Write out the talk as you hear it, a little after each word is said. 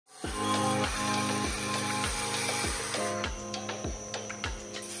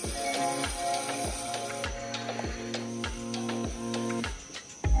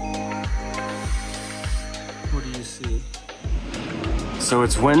So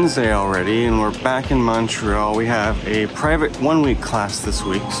it's Wednesday already and we're back in Montreal. We have a private 1-week class this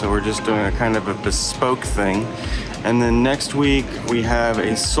week, so we're just doing a kind of a bespoke thing. And then next week we have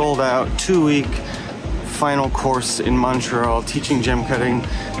a sold out 2-week final course in Montreal teaching gemcutting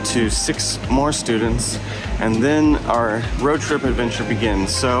to 6 more students. And then our road trip adventure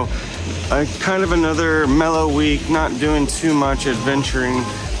begins. So kind of another mellow week, not doing too much adventuring,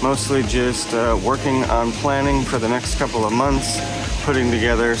 mostly just working on planning for the next couple of months, putting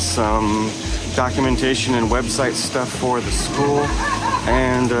together some documentation and website stuff for the school,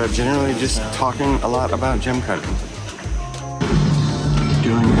 and generally just talking a lot about gemcutting.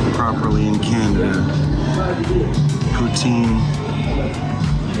 Doing it properly in Canada. Poutine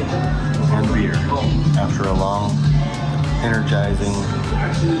and beer after a long, energizing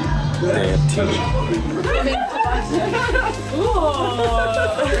day of teaching.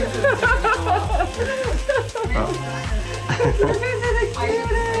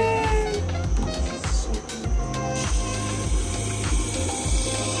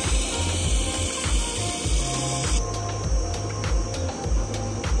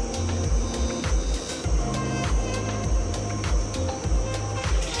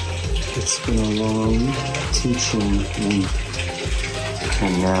 It's been a long teaching week,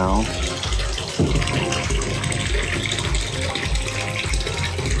 and now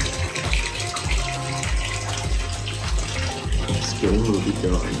let's get a movie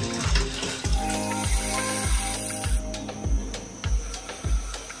going.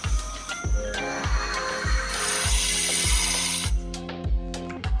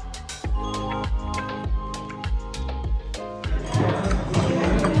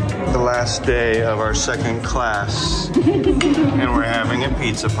 Last day of our second class, and we're having a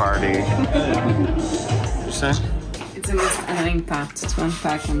pizza party. What you say? It's the most annoying part to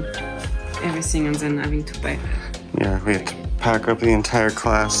unpack and everything and then having to pay. Yeah, we have to pack up the entire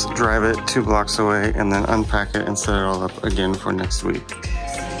class, drive it 2 blocks away, and then unpack it and set it all up again for next week.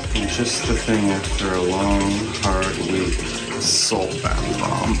 And just the thing after a long, hard week, salt bath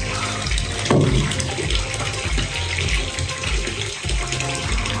bomb.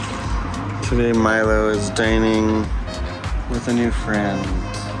 Today Milo is dining with a new friend.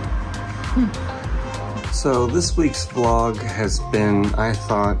 So this week's vlog has been, I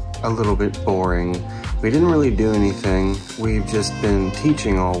thought, a little bit boring. We didn't really do anything. We've just been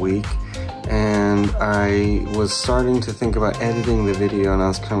teaching all week, and I was starting to think about editing the video, and I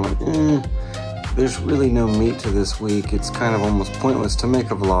was kind of like, there's really no meat to this week. It's kind of almost pointless to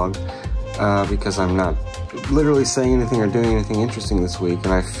make a vlog because I'm not literally saying anything or doing anything interesting this week,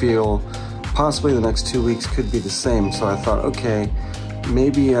 and I feel possibly the next 2 weeks could be the same. So I thought, okay,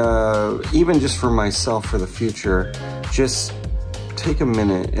 maybe even just for myself for the future, just take a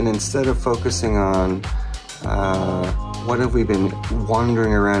minute and instead of focusing on what have we been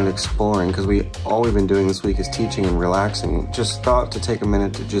wandering around exploring, because all we've been doing this week is teaching and relaxing, just thought to take a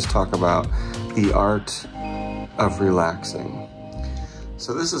minute to just talk about the art of relaxing.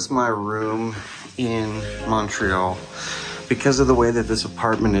 So this is my room in Montreal. Because of the way that this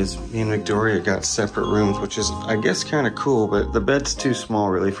apartment is, me and Victoria got separate rooms, which is, I guess, kind of cool, but the bed's too small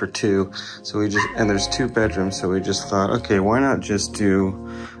really for 2. So and there's 2 bedrooms, so we just thought, okay, why not just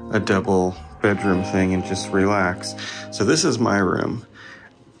do a double bedroom thing and just relax? So this is my room.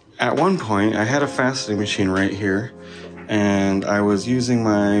 At one point, I had a faceting machine right here, and I was using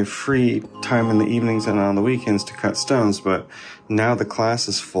my free time in the evenings and on the weekends to cut stones, but now the class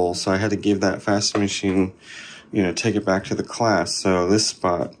is full, so I had to give that faceting machine, you know, take it back to the class. So this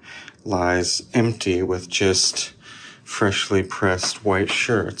spot lies empty with just freshly pressed white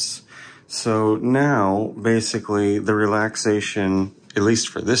shirts. So now, basically, the relaxation, at least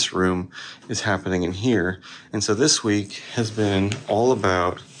for this room, is happening in here. And so this week has been all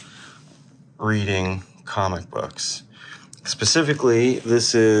about reading comic books. Specifically,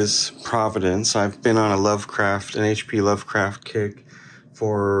 this is Providence. I've been on an H.P. Lovecraft kick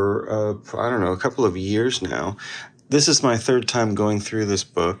for, I don't know, a couple of years now. This is my 3rd time going through this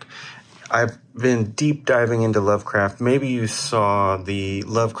book. I've been deep diving into Lovecraft. Maybe you saw the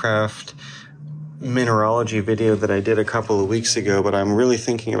Lovecraft mineralogy video that I did a couple of weeks ago, but I'm really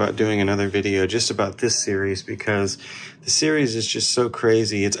thinking about doing another video just about this series because the series is just so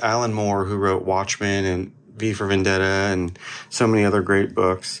crazy. It's Alan Moore who wrote Watchmen and V for Vendetta and so many other great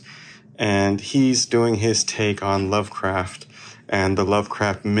books. And he's doing his take on Lovecraft and the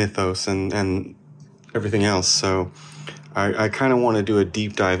Lovecraft mythos and everything else. So I kind of want to do a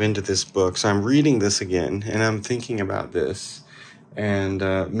deep dive into this book. So I'm reading this again, and I'm thinking about this. And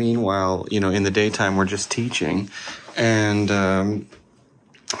meanwhile, you know, in the daytime, we're just teaching. And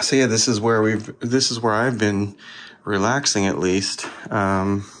so yeah, this is where I've been relaxing at least.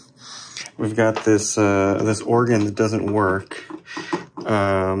 We've got this this organ that doesn't work.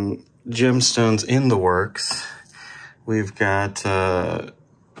 Gemstones in the works. We've got,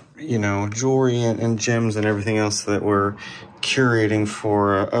 you know, jewelry and gems and everything else that we're curating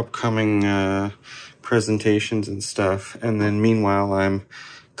for upcoming presentations and stuff. And then meanwhile, I'm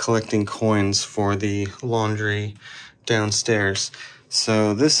collecting coins for the laundry downstairs.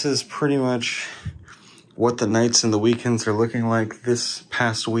 So this is pretty much what the nights and the weekends are looking like this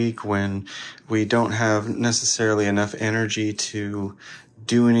past week, when we don't have necessarily enough energy to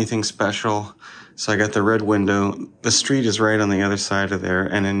do anything special. So I got the red window. The street is right on the other side of there,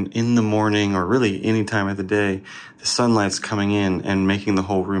 and in the morning, or really any time of the day, the sunlight's coming in and making the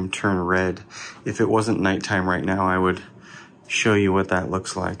whole room turn red. If it wasn't nighttime right now, I would show you what that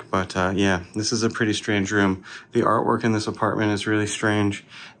looks like. But yeah, this is a pretty strange room. The artwork in this apartment is really strange.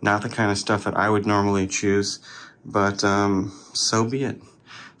 Not the kind of stuff that I would normally choose, but so be it.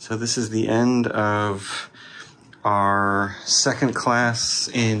 So this is the end of our second class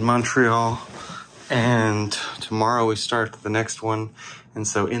in Montreal, and tomorrow we start the next one. And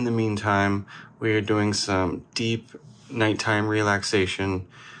so in the meantime, we are doing some deep nighttime relaxation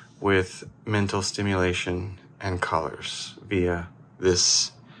with mental stimulation and colors via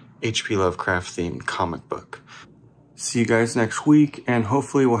this H.P. Lovecraft themed comic book. See you guys next week, and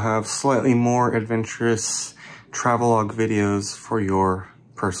hopefully we'll have slightly more adventurous travelogue videos for your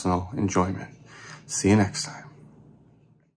personal enjoyment. See you next time.